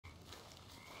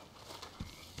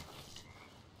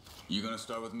You gonna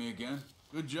start with me again?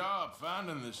 Good job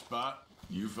finding this spot.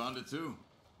 You found it too.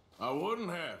 I wouldn't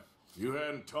have. You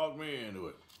hadn't talked me into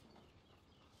it.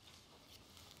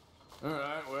 All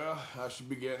right, well, I should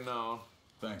be getting on.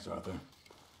 Thanks, Arthur.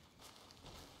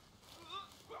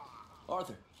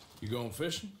 Arthur. You going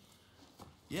fishing?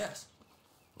 Yes.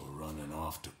 Or running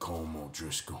off to Colm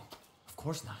O'Driscoll? Of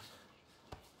course not.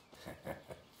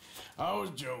 I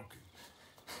was joking.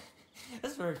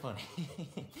 That's very funny.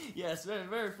 Yes, very,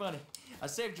 very funny. I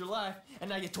saved your life, and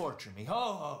now you torture me. Ho,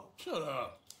 ho. Shut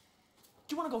up.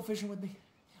 Do you want to go fishing with me?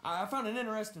 I found an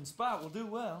interesting spot. We'll do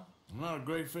well. I'm not a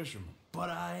great fisherman. But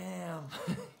I am.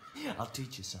 I'll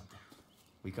teach you something.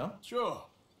 We come? Sure.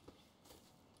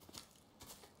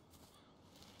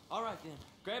 All right, then.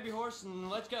 Grab your horse and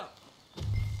let's go.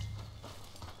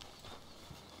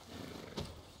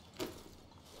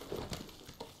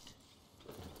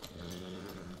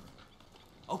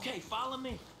 Okay, follow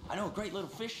me. I know a great little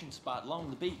fishing spot along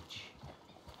the beach.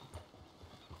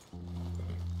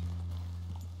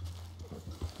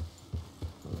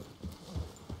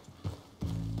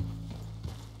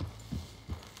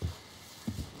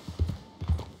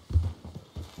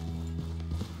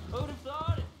 Who'd have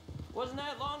thought it? Wasn't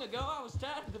that long ago I was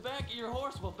tied to the back of your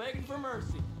horse while begging for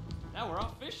mercy. Now we're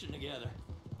off fishing together.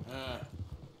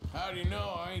 How do you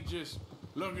know I ain't just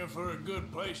looking for a good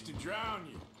place to drown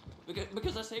you?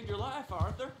 Because I saved your life,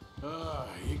 Arthur.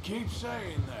 You keep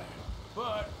saying that.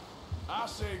 But I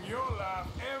save your life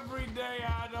every day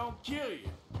I don't kill you.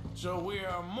 So we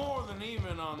are more than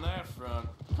even on that front.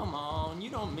 Come on, you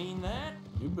don't mean that.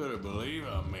 You better believe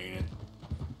I mean it.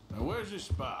 Now, where's this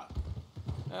spot?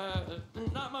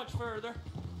 Not much further.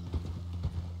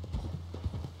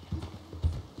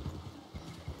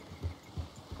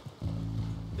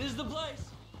 This is the place.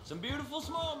 Some beautiful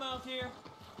smallmouth here.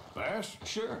 Bass?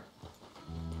 Sure.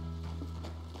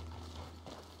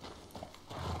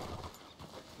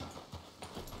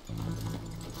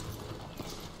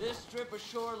 This strip of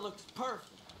shore looks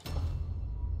perfect.